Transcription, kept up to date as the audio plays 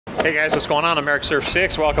Hey guys, what's going on? I'm Eric Surf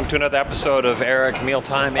 6. Welcome to another episode of Eric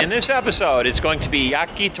Mealtime. In this episode, it's going to be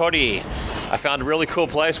Yakitori. I found a really cool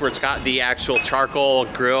place where it's got the actual charcoal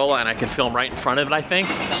grill and I can film right in front of it, I think.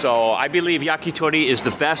 So I believe Yakitori is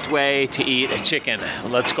the best way to eat a chicken.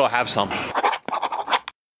 Let's go have some.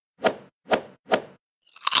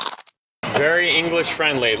 Very English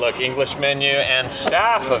friendly. Look, English menu and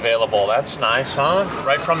staff available. That's nice, huh?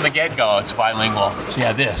 Right from the get-go, it's bilingual. So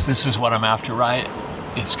yeah, this is what I'm after, right?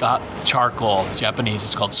 It's got charcoal, Japanese,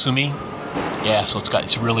 it's called sumi. Yeah, so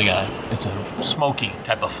it's really it's a smoky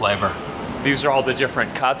type of flavor. These are all the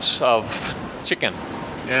different cuts of chicken.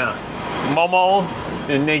 Yeah. Momo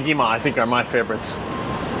and negima, I think, are my favorites.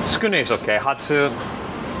 Sukune is okay. Hatsu.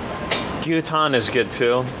 Gyutan is good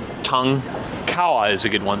too. Tongue. Kawa is a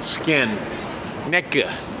good one. Skin. Neck.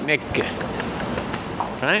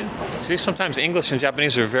 Right? See, sometimes English and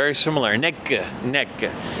Japanese are very similar. Neck.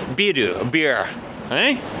 Biru, beer.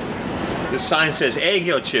 Hey? This sign says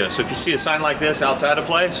Eigyochu, so if you see a sign like this outside a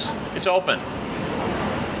place, it's open.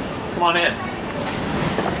 Come on in.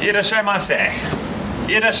 Irashaimase.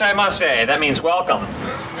 Irashaimase. That means welcome.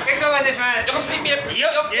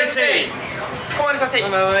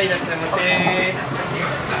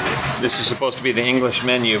 This is supposed to be the English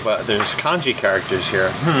menu, but there's kanji characters here.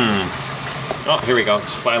 Oh, here we go.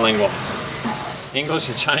 It's bilingual. English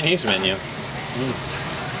and Chinese menu.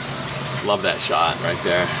 Love that shot right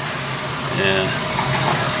there. Yeah.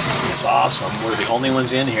 It's awesome. We're the only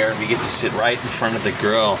ones in here. We get to sit right in front of the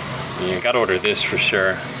grill. You gotta order this for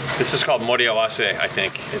sure. This is called moriawase, I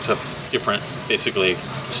think. It's a different, basically,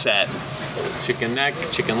 set. Chicken neck,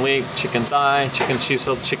 chicken leg, chicken thigh, chicken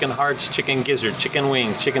chisel, chicken hearts, chicken gizzard, chicken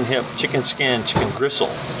wing, chicken hip, chicken skin, chicken gristle.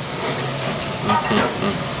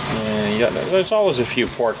 Yeah, there's always a few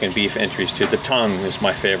pork and beef entries too. The tongue is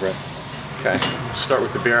my favorite. Okay, start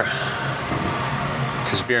with the beer.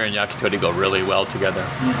 Because beer and yakitori go really well together.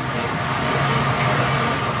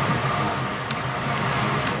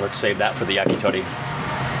 Let's save that for the yakitori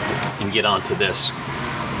and get on to this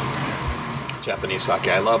Japanese sake.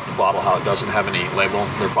 I love the bottle, how it doesn't have any label.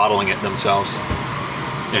 They're bottling it themselves.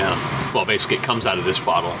 Yeah, well, basically it comes out of this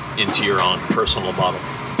bottle into your own personal bottle.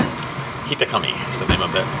 Hitakami is the name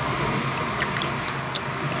of it.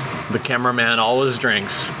 The cameraman always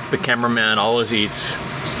drinks. The cameraman always eats.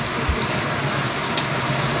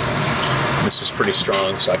 This is pretty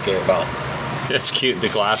strong sake. Well, it's cute. The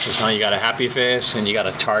glasses, huh? You got a happy face and you got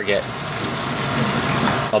a target.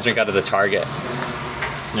 I'll drink out of the target.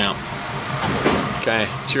 Yeah. Okay.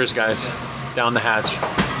 Cheers, guys. Down the hatch.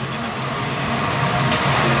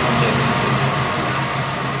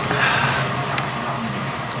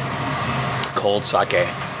 Cold sake.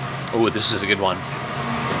 Ooh, this is a good one.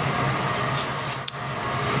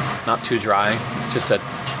 Not too dry, just a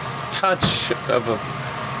touch of a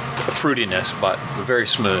fruitiness, but very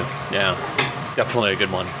smooth. Yeah, definitely a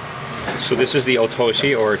good one. So this is the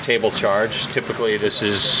otoshi, or table charge. Typically this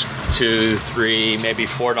is $2, $3, maybe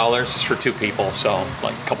 $4. It's for two people, so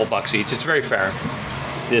like a couple bucks each. It's very fair.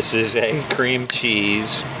 This is a cream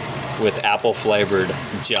cheese with apple flavored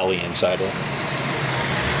jelly inside it.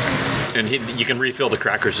 And you can refill the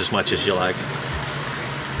crackers as much as you like.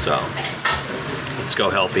 So let's go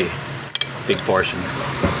healthy. Big portion.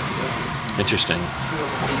 Interesting.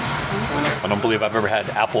 I don't believe I've ever had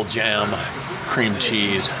apple jam, cream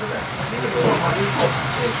cheese.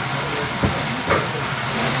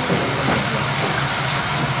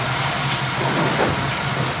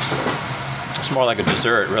 It's more like a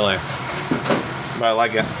dessert, really. But I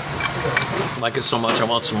like it. I like it so much I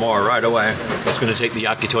want some more right away. It's going to take the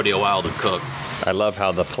yakitori a while to cook. I love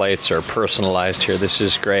how the plates are personalized here. This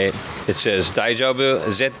is great. It says, Daijobu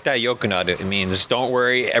zettai yokunaru. It means, don't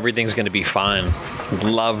worry, everything's going to be fine.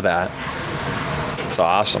 Love that. It's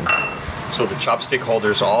awesome. So the chopstick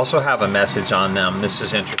holders also have a message on them. This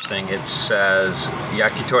is interesting. It says,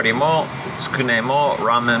 Yakitori mo, tsukune mo,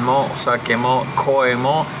 ramen mo, sake mo, koi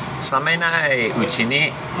mo, samenai uchi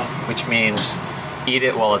ni, which means, eat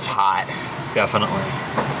it while it's hot. Definitely.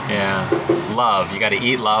 Yeah. Love. You got to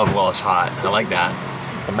eat love while it's hot. I like that.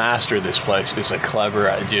 The master of this place is a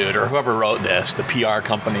clever dude, or whoever wrote this, the PR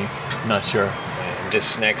company. I'm not sure. And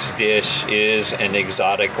this next dish is an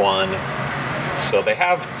exotic one. So they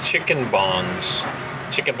have chicken bones.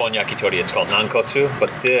 Chicken bone yakitori. It's called nankotsu,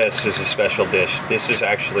 but this is a special dish. This is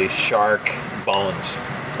actually shark bones,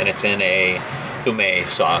 and it's in a ume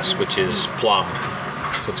sauce, which is plum.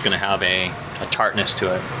 So it's going to have a tartness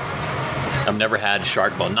to it. I've never had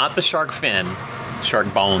shark bone, not the shark fin,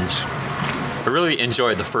 shark bones. I really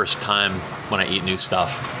enjoy the first time when I eat new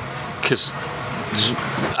stuff, because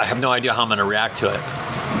I have no idea how I'm going to react to it.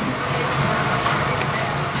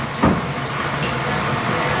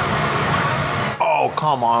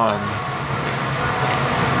 come on.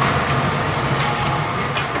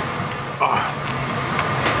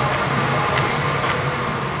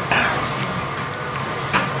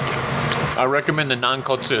 I recommend the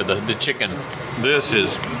nankotsu, the chicken. This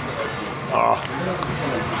is,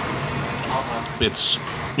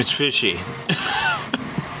 it's fishy.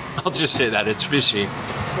 I'll just say that, it's fishy.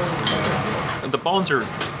 And the bones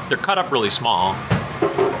they're cut up really small.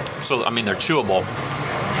 So, I mean, they're chewable.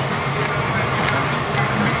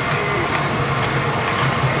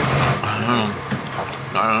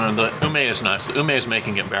 I don't know, the ume is nice. The ume is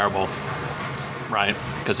making it bearable, right?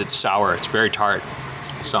 Because it's sour, it's very tart.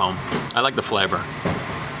 So, I like the flavor.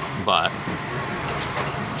 But,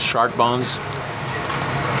 shark bones,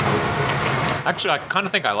 actually, I kind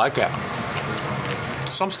of think I like it.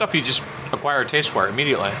 Some stuff you just acquire a taste for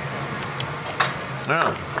immediately.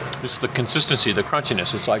 Yeah, just the consistency, the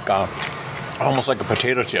crunchiness. It's like almost like a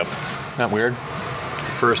potato chip. Isn't that weird?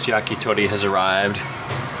 First yakitori has arrived,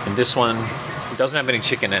 and this one doesn't have any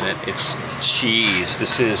chicken in it. It's cheese.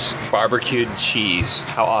 This is barbecued cheese.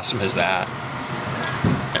 How awesome is that?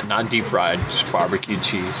 And not deep fried, just barbecued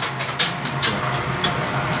cheese.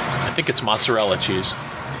 I think it's mozzarella cheese.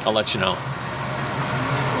 I'll let you know.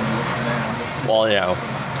 Well, yeah.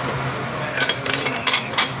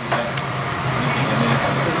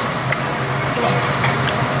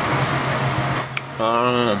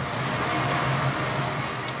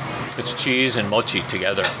 It's cheese and mochi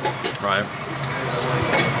together, right?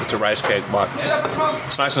 It's a rice cake, but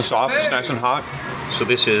it's nice and soft, it's nice and hot. So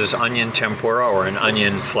this is onion tempura, or an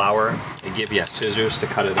onion flour. They give you scissors to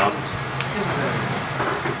cut it up.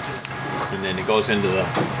 And then it goes into the,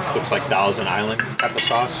 looks like Thousand Island type of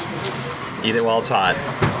sauce. Eat it while it's hot.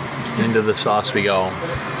 Into the sauce we go.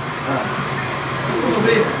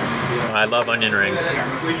 I love onion rings.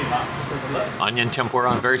 Onion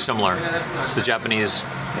tempura, very similar. It's the Japanese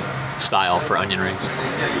style for onion rings.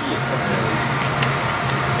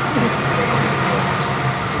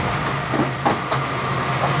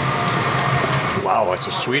 Wow, it's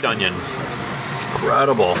a sweet onion.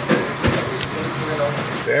 Incredible.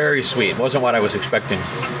 Very sweet. Wasn't what I was expecting.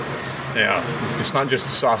 Yeah, it's not just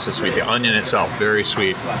the sauce that's sweet, the onion itself, very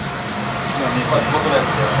sweet.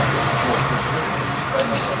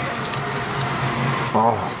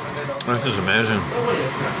 Oh, this is amazing.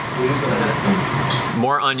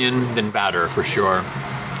 More onion than batter, for sure.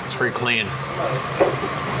 It's very clean.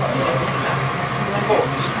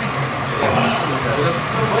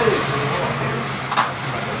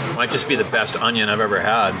 Might just be the best onion I've ever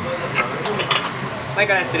had. 前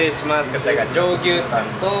から失礼します。こちらが上牛タン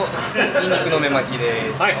とニンニクの芽巻き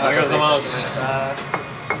です。はい、ありがとうございます。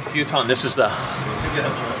牛タン, this is the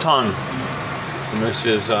tongue. And this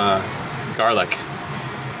is garlic.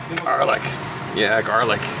 Garlic. Yeah,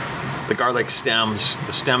 garlic. The garlic stems,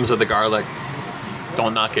 the stems of the garlic.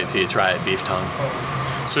 Don't knock it till you try it, beef tongue.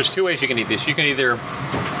 So there's two ways you can eat this. You can either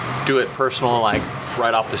do it personal, like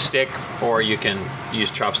right off the stick, or you can use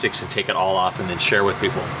chopsticks and take it all off and then share with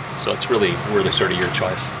people. So it's really sort of your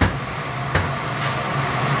choice.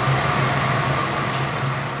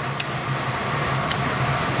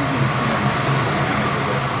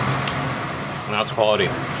 And that's quality.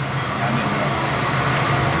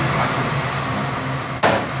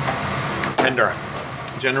 Tender.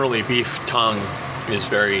 Generally, beef tongue is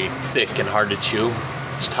very thick and hard to chew.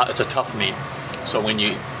 It's a tough meat. So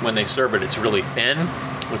when they serve it, it's really thin,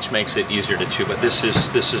 which makes it easier to chew. But this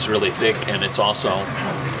is really thick, and it's also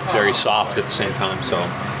very soft at the same time. So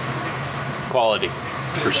quality,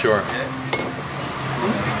 for sure.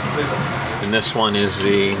 And this one is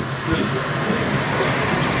the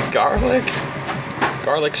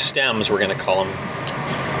garlic stems, we're gonna call them.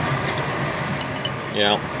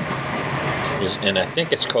 Yeah. And I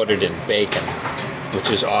think it's coated in bacon, which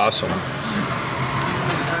is awesome.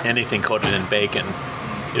 Anything coated in bacon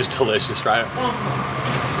is delicious, right?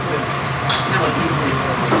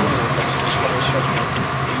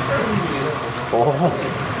 Oh,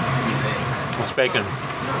 it's bacon.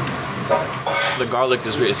 The garlic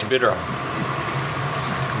it's bitter,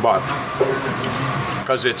 but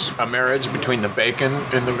because it's a marriage between the bacon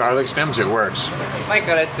and the garlic stems, it works. 前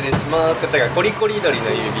から失礼します。こちらがコリコリ鶏の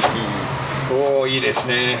湯引き。おー、いいです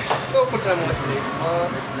ね。とこちらも失礼しま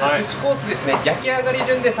す。はい。串コースですね。焼き上がり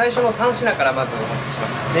順で最初の3品からまずお持ちしま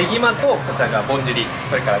した。ネギマとこちらがぼんじり、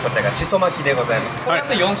それからこちらがしそ巻きでございます。この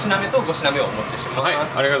後4品目と5品目をお持ちします。はい、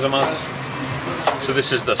ありがとうございます。So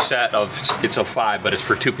this is the set of, it's a 5, but it's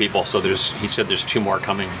for 2 people. So he said there's 2 more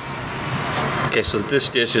coming. Okay, so this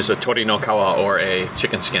dish is a tori no kawa, or a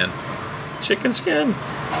chicken skin. Chicken skin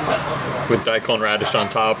with daikon radish on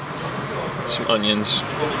top, some onions.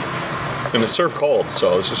 And it's served cold,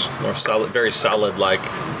 so it's just more solid, very solid-like.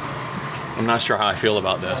 I'm not sure how I feel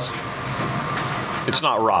about this. It's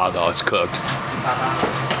not raw though, it's cooked.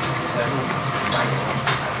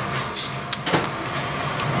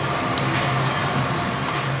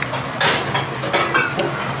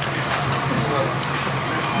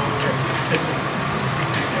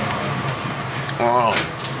 Oh,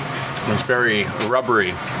 it's very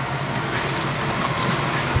rubbery.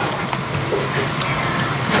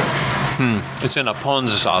 It's in a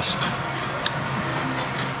ponzu sauce,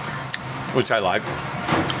 which I like.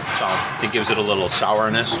 So it gives it a little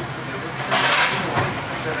sourness.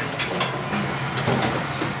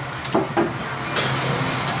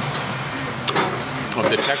 With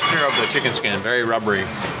the texture of the chicken skin, very rubbery,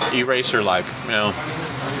 eraser-like, you know.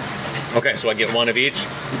 Okay, so I get one of each.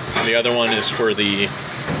 The other one is for the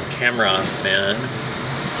cameraman.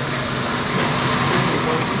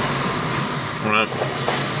 All right.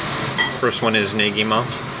 First one is negima.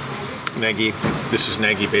 Negi. This is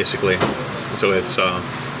negi basically. So it's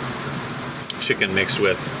chicken mixed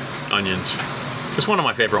with onions. It's one of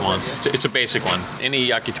my favorite ones. It's a basic one. Any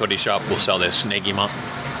yakitori shop will sell this negima.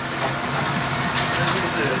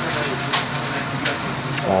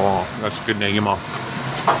 Oh, that's good negima.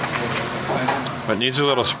 But it needs a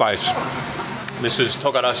little spice. This is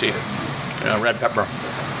togarashi, red pepper.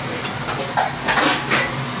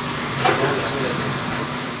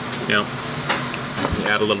 Yeah,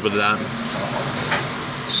 add a little bit of that.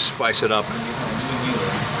 Spice it up.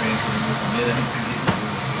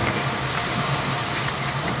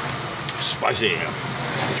 Spicy.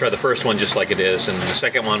 We'll try the first one just like it is, and the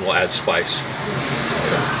second one will add spice.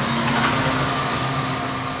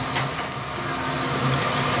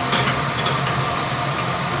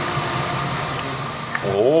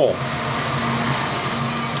 Oh,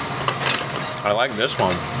 I like this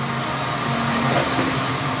one.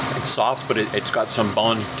 It's soft, but it's got some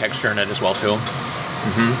bone texture in it as well too.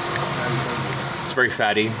 It's very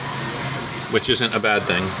fatty, which isn't a bad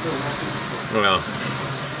thing. Well,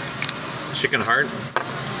 chicken heart.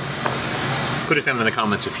 Put it down in the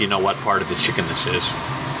comments if you know what part of the chicken this is.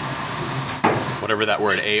 Whatever that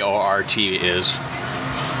word A-O-R-T is.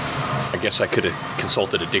 I guess I could have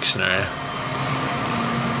consulted a dictionary.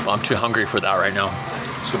 Well, I'm too hungry for that right now.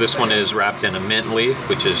 So this one is wrapped in a mint leaf,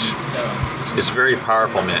 which is it's very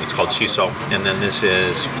powerful mint. It's called shiso. And then this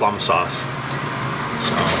is plum sauce.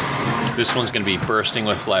 So this one's going to be bursting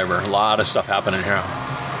with flavor. A lot of stuff happening here.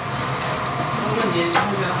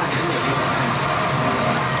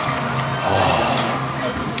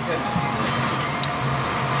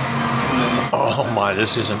 Oh my,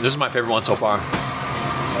 this is my favorite one so far.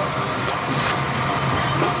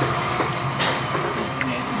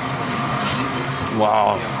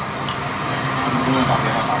 Wow.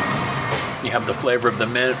 You have the flavor of the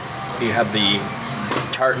mint, you have the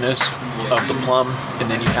tartness of the plum, and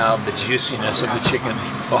then you have the juiciness of the chicken.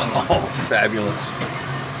 Oh, fabulous.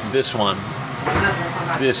 This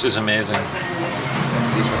is amazing.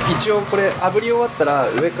 一応これ炙り終わったら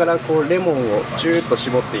上からこうレモンをチューッと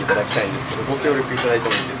絞っていただきたいんですけど、ご協力いただいて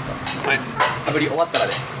もいいですか？はい。炙り終わったら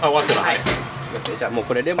です。あ、終わったら。はい。じゃあもう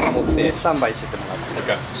これレモン持ってスタンバイしててもらって。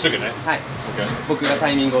OK。すぐね。はい。OK。僕がタ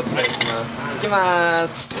イミングをお伝えします。いきま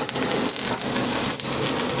す。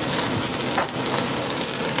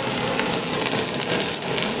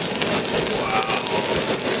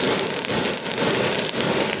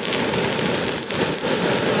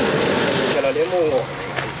レモンをお願いし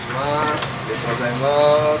ます。ありがとうございま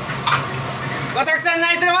す。わたくさん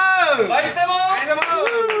ナイスレモン。ナイスレモン。ナイスレモン。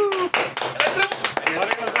ナイスレモン。あり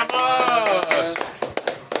がとうございます。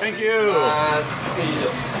Thank you.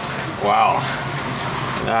 Wow,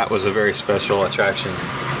 that was a very special attraction.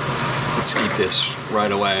 Let's eat this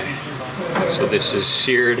right away. So this is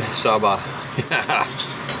seared saba.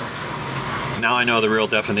 Now I know the real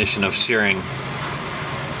definition of searing.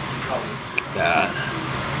 That.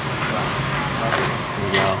 Here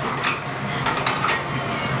we go.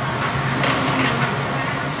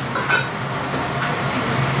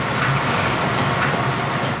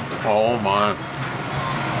 Oh my.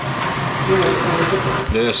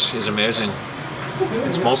 This is amazing.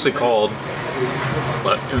 It's mostly cold,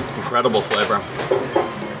 but incredible flavor.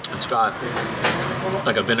 It's got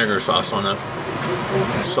like a vinegar sauce on it.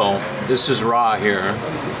 So this is raw here.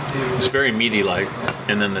 It's very meaty like,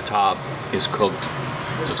 and then the top is cooked.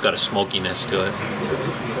 So it's got a smokiness to it.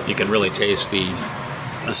 You can really taste the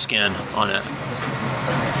skin on it.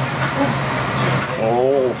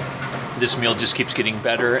 Oh, this meal just keeps getting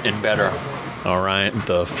better and better. All right,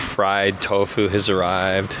 the fried tofu has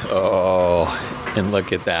arrived. Oh, and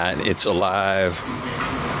look at that, it's alive.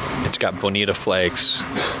 It's got bonita flakes.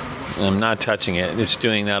 I'm not touching it. It's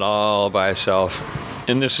doing that all by itself.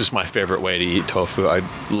 And this is my favorite way to eat tofu. I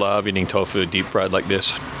love eating tofu deep fried like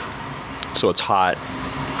this. So it's hot.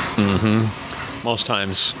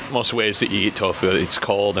 Most ways that you eat tofu, it's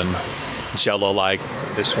cold and jello-like.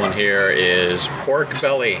 This one here is pork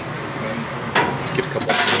belly. Let's get a couple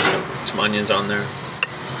onions, some onions on there.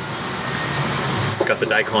 It's got the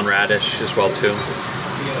daikon radish as well too.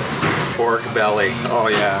 Pork belly. Oh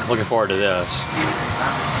yeah, looking forward to this.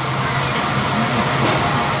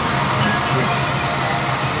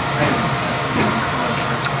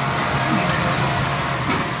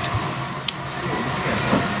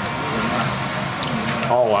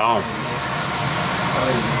 Oh wow.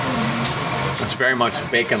 It's very much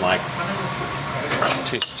bacon-like.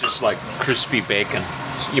 Tastes just like crispy bacon.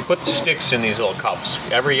 You put the sticks in these little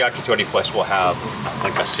cups. Every yakitori place will have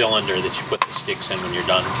like a cylinder that you put the sticks in when you're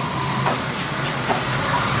done.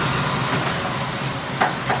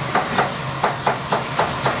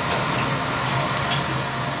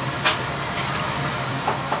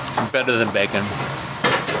 Better than bacon.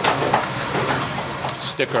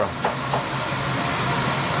 Sticker.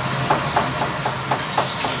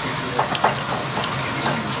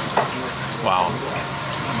 Wow.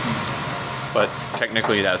 But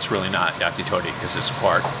technically that's really not yakitori because it's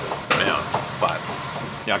pork. Yeah. But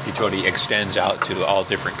yakitori extends out to all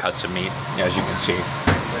different cuts of meat, as you can see.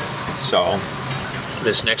 So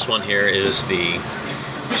this next one here is the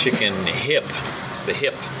chicken hip. The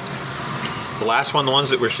hip. The last one, the ones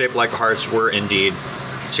that were shaped like hearts, were indeed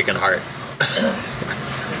chicken heart.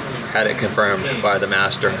 Had it confirmed by the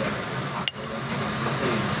master.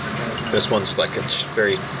 This one's like a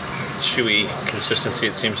very chewy consistency,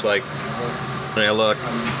 it seems like. When I look.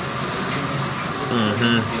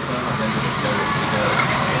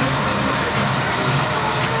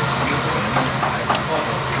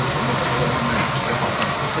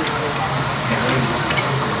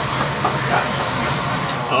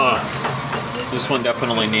 This one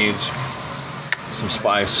definitely needs some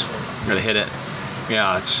spice. I'm gonna hit it.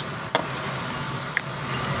 Yeah, it's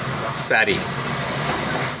fatty.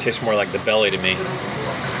 Tastes more like the belly to me.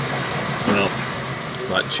 You know,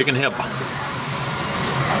 but chicken hip.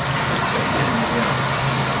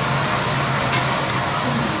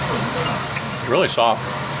 Really soft.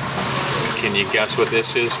 Can you guess what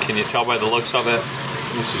this is? Can you tell by the looks of it?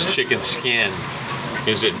 This is chicken skin.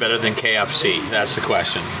 Is it better than KFC? That's the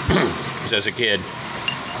question. Because as a kid,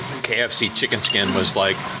 KFC chicken skin was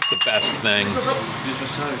like the best thing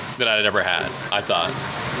that I'd ever had, I thought.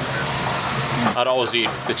 I'd always eat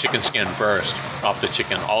the chicken skin first, off the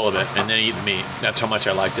chicken, all of it, and then eat the meat. That's how much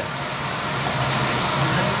I liked it.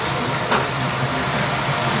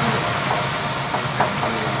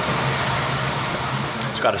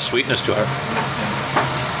 It's got a sweetness to it.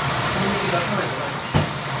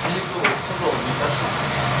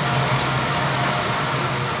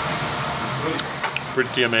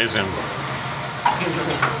 Pretty amazing.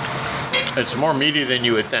 It's more meaty than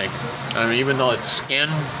you would think. I mean, even though it's skin,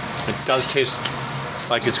 it does taste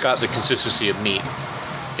like it's got the consistency of meat,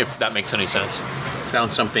 if that makes any sense.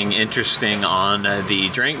 Found something interesting on the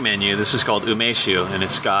drink menu. This is called umeshu, and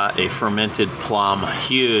it's got a fermented plum,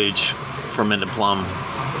 huge fermented plum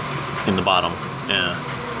in the bottom. Yeah.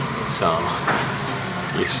 So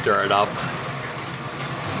you stir it up.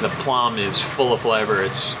 The plum is full of flavor.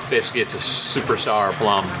 It's basically, it's a super sour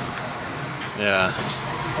plum. Yeah.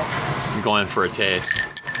 I'm going for a taste.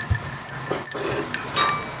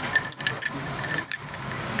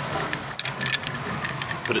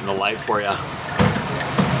 Put it in the light for you.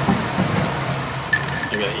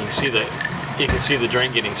 You can see the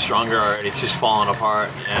drink getting stronger already. It's just falling apart,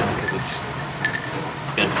 and because it's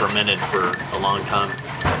been fermented for a long time.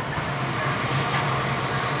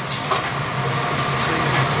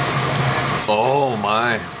 Oh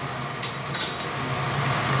my!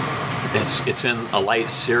 It's in a light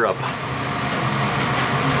syrup.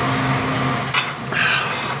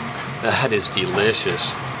 That is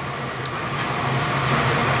delicious.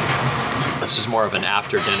 This is more of an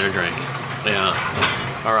after dinner drink. Yeah.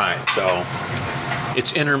 All right, so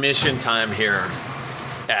it's intermission time here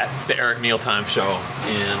at the Eric Mealtime Show,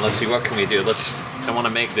 and let's see, what can we do? I want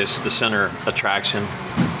to make this the center attraction,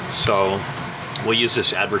 so we'll use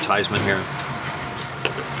this advertisement here.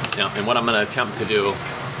 Yeah, and what I'm going to attempt to do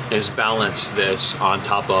is balance this on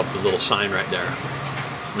top of the little sign right there.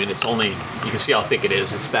 I mean, it's only, you can see how thick it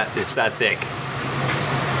is. It's that thick.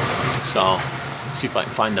 So, let's see if I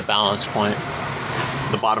can find the balance point.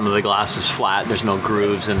 The bottom of the glass is flat. There's no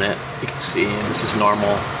grooves in it. You can see this is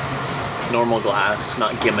normal glass,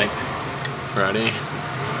 not gimmicked. Ready?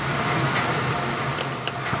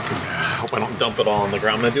 Hope hope I don't dump it all on the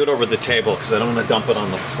ground. I'm gonna do it over the table because I don't want to dump it on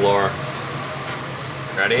the floor.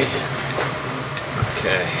 Ready?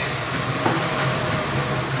 Okay.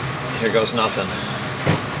 Here goes nothing.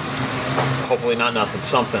 Hopefully not nothing,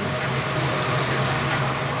 something.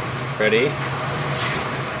 Ready?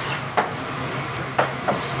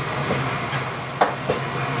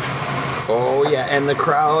 Oh yeah, and the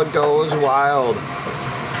crowd goes wild.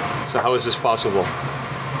 So how is this possible?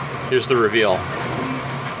 Here's the reveal.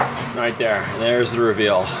 Right there, there's the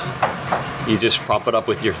reveal. You just prop it up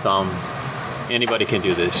with your thumb. Anybody can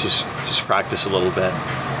do this, just practice a little bit.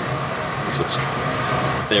 So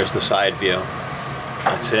there's the side view.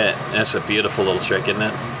 That's it. That's a beautiful little trick, isn't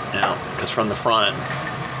it? Now, because from the front,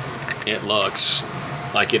 it looks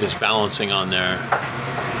like it is balancing on there.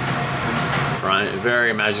 Right?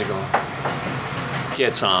 Very magical.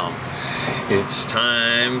 Get some. It's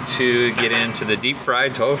time to get into the deep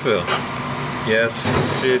fried tofu.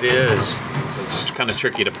 Yes, it is. It's kind of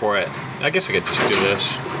tricky to pour it. I guess I could just do this.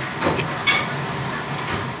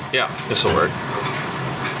 Yeah, this will work.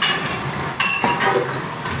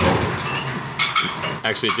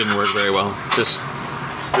 Actually, it didn't work very well. This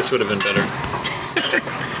would have been better.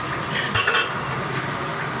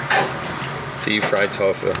 Deep fried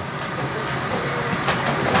tofu.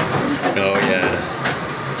 Oh yeah.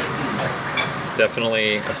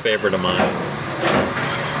 Definitely a favorite of mine.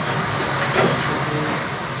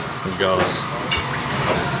 Here it goes.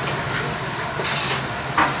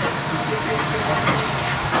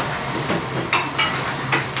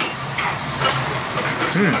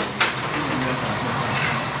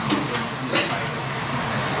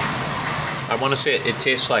 I want to say it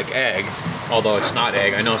tastes like egg, although it's not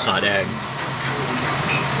egg. I know it's not egg.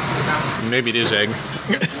 Maybe it is egg.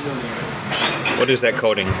 What is that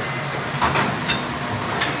coating?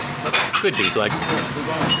 Could be like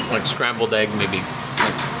scrambled egg, maybe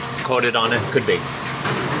like coated on it. Could be.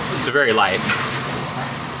 It's very light,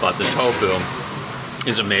 but the tofu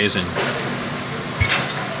is amazing.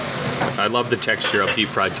 I love the texture of deep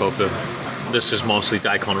fried tofu. This is mostly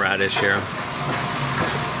daikon radish here.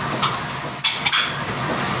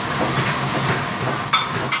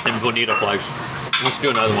 And bonita flakes. Let's do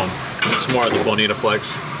another one. It's more of the bonita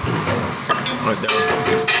flakes. Right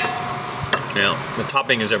there. Yeah, the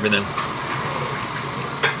topping is everything.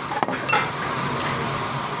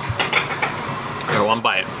 Here, one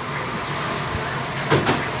bite.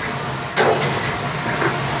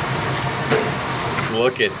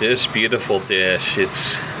 Look at this beautiful dish.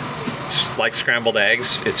 It's like scrambled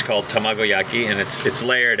eggs. It's called tamagoyaki, and it's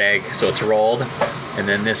layered egg, so it's rolled. And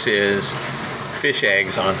then this is fish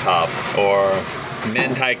eggs on top, or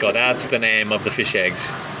mentaiko. That's the name of the fish eggs.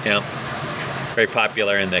 Yeah, very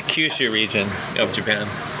popular in the Kyushu region of Japan.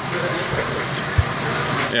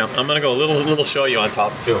 Yeah, I'm gonna go a little shoyu on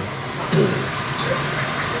top too,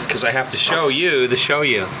 because I have to show you the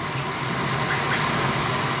shoyu.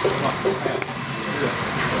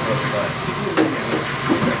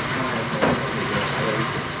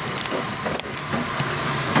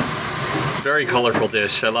 Very colorful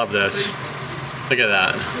dish. I love this. Look at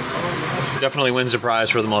that. Definitely wins the prize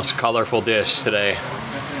for the most colorful dish today.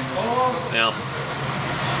 Yeah.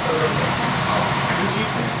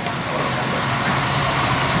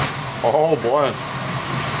 Oh boy.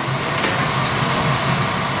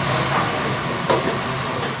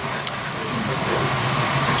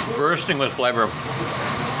 Bursting with flavor.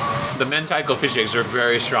 The mentaiko fish eggs are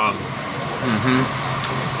very strong.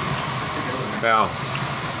 Yeah.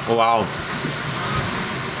 Wow.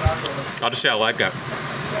 I'll just say I like that.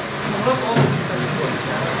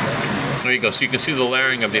 There you go. So you can see the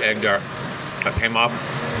layering of the egg there that came off.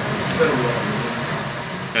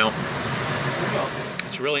 Now,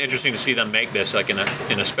 it's really interesting to see them make this like in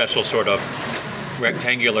a special sort of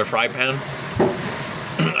rectangular fry pan.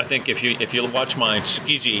 I think if you watch my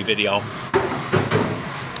tsukiji video,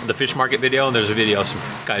 the fish market video, there's a video of some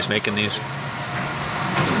guys making these.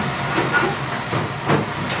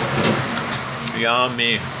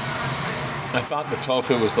 Yummy. I thought the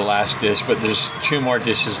tofu was the last dish, but there's 2 more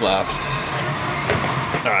dishes left.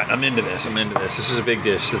 All right, I'm into this. This is a big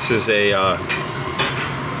dish. This is a, I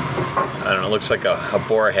don't know, it looks like a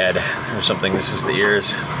boar head or something. This is the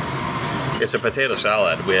ears. It's a potato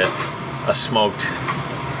salad with a smoked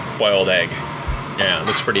boiled egg. Yeah, it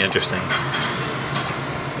looks pretty interesting.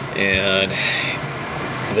 And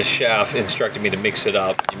the chef instructed me to mix it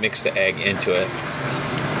up. You mix the egg into it.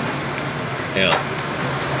 Yeah.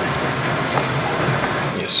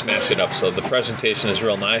 You smash it up. So the presentation is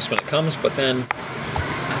real nice when it comes, but then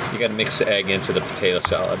you got to mix the egg into the potato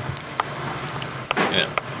salad. Yeah.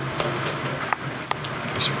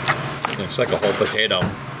 It's like a whole potato.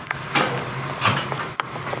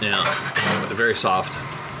 Yeah, but they're very soft.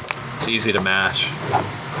 It's easy to mash.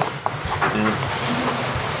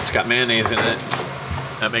 Yeah. It's got mayonnaise in it.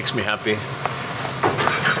 That makes me happy.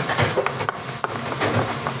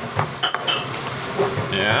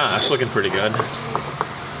 Yeah, that's looking pretty good.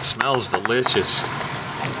 It smells delicious.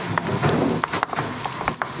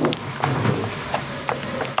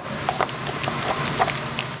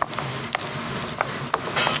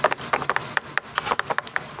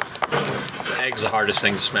 Egg's the hardest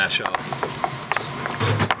thing to smash up.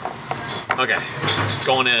 Okay,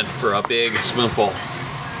 going in for a big spoonful.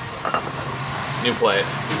 New plate.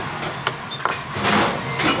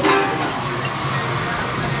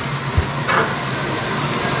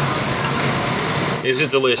 Is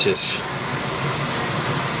it delicious?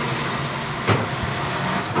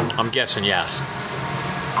 I'm guessing yes.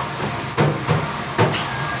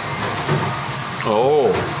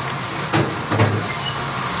 Oh.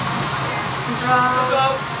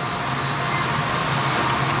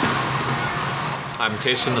 I'm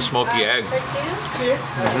tasting the smoky egg.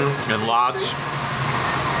 And lots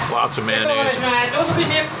of mayonnaise.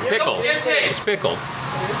 Pickled. It's pickled.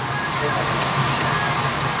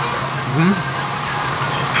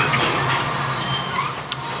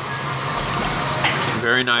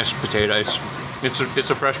 Very nice potatoes. It's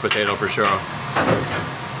a fresh potato for sure.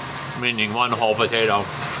 Meaning one whole potato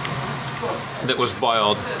that was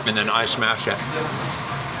boiled and then I smashed it.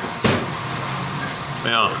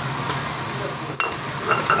 Yeah.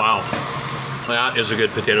 Wow. That is a good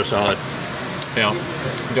potato salad. Yeah.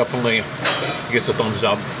 Definitely gets a thumbs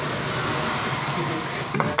up.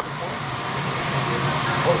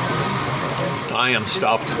 I am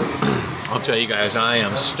stuffed. I'll tell you guys, I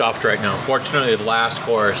am stuffed right now. Fortunately, the last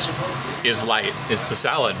course is light. It's the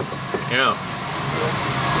salad. Yeah.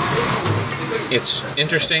 It's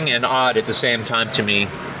interesting and odd at the same time to me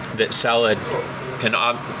that salad can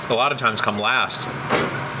a lot of times come last.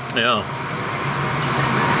 Yeah.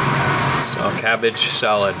 So cabbage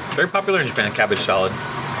salad. Very popular in Japan, cabbage salad.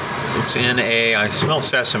 It's in I smell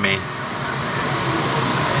sesame,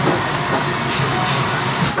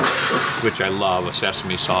 which I love, a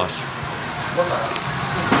sesame sauce.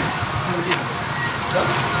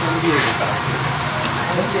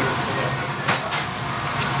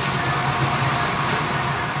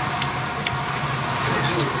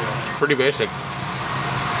 Pretty basic.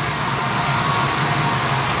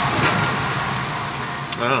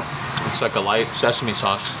 Oh, it's like a light sesame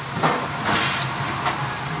sauce.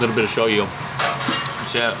 A little bit of shoyu.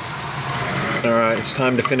 That's it. All right, it's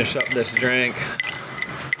time to finish up this drink.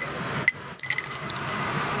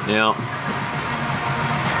 Yeah.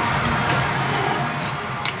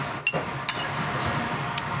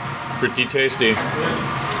 Pretty tasty.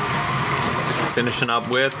 Finishing up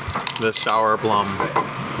with the sour plum.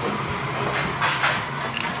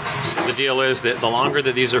 So the deal is that the longer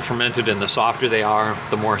that these are fermented and the softer they are,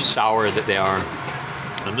 the more sour that they are.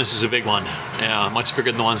 And this is a big one. Yeah, much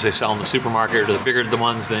bigger than the ones they sell in the supermarket, or the bigger the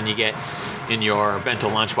ones than you get in your bento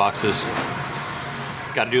lunch boxes.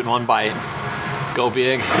 Got to do it in one bite. Go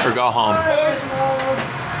big or go home.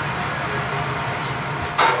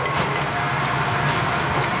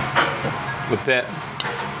 With that.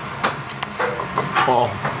 Oh.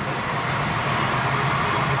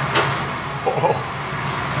 Oh.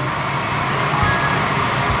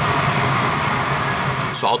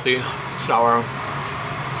 Salty, sour.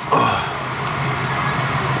 Oh.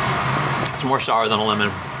 It's more sour than a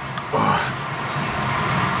lemon. Oh.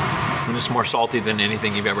 And it's more salty than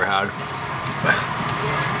anything you've ever had.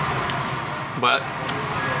 But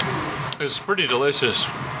it's pretty delicious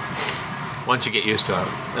once you get used to it,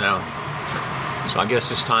 you know. So I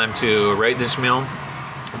guess it's time to rate this meal.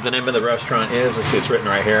 The name of the restaurant is, let's see, it's written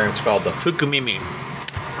right here. It's called the Fukumimi.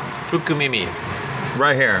 Fukumimi,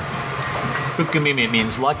 right here. Fukumimi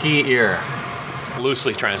means lucky ear,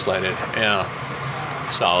 loosely translated. Yeah.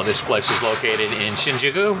 So this place is located in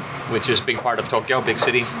Shinjuku, which is a big part of Tokyo, big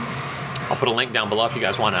city. I'll put a link down below if you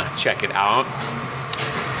guys want to check it out.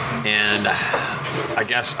 And I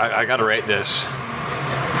guess I gotta rate this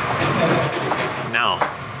now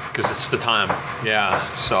because it's the time. Yeah.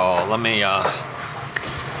 So let me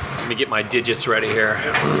get my digits ready here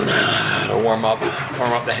to warm up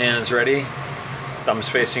the hands. Ready? Thumbs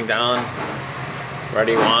facing down.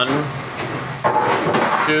 Ready? 1,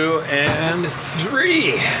 2, and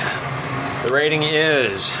 3. The rating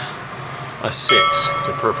is a 6. It's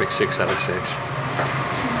a perfect 6 out of 6.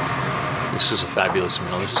 This is a fabulous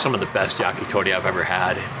meal. This is some of the best yakitori I've ever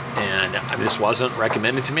had. And this wasn't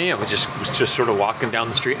recommended to me. I was just sort of walking down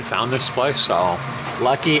the street and found this place. So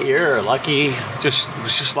lucky ear, lucky,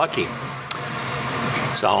 was just lucky.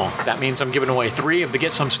 So that means I'm giving away 3 of the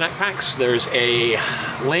Get Some snack packs. There's a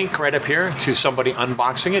link right up here to somebody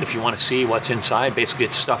unboxing it if you want to see what's inside. Basically,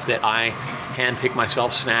 it's stuff that I handpick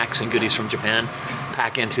myself, snacks and goodies from Japan,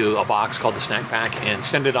 pack into a box called the snack pack, and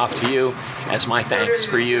send it off to you as my thanks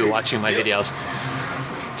for you watching my videos.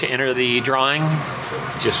 To enter the drawing,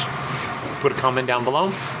 just put a comment down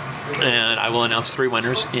below, and I will announce 3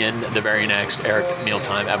 winners in the very next Eric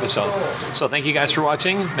Mealtime episode. So thank you guys for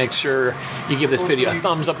watching. Make sure you give this video a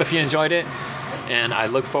thumbs up if you enjoyed it, and I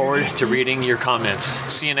look forward to reading your comments.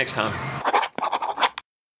 See you next time.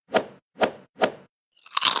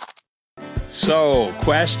 So,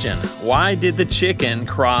 question, why did the chicken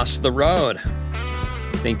cross the road?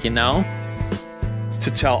 Think you know?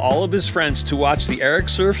 To tell all of his friends to watch the Eric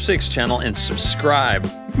Surf 6 channel and subscribe.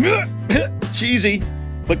 Cheesy.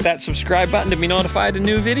 Click that subscribe button to be notified of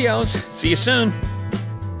new videos. See you soon.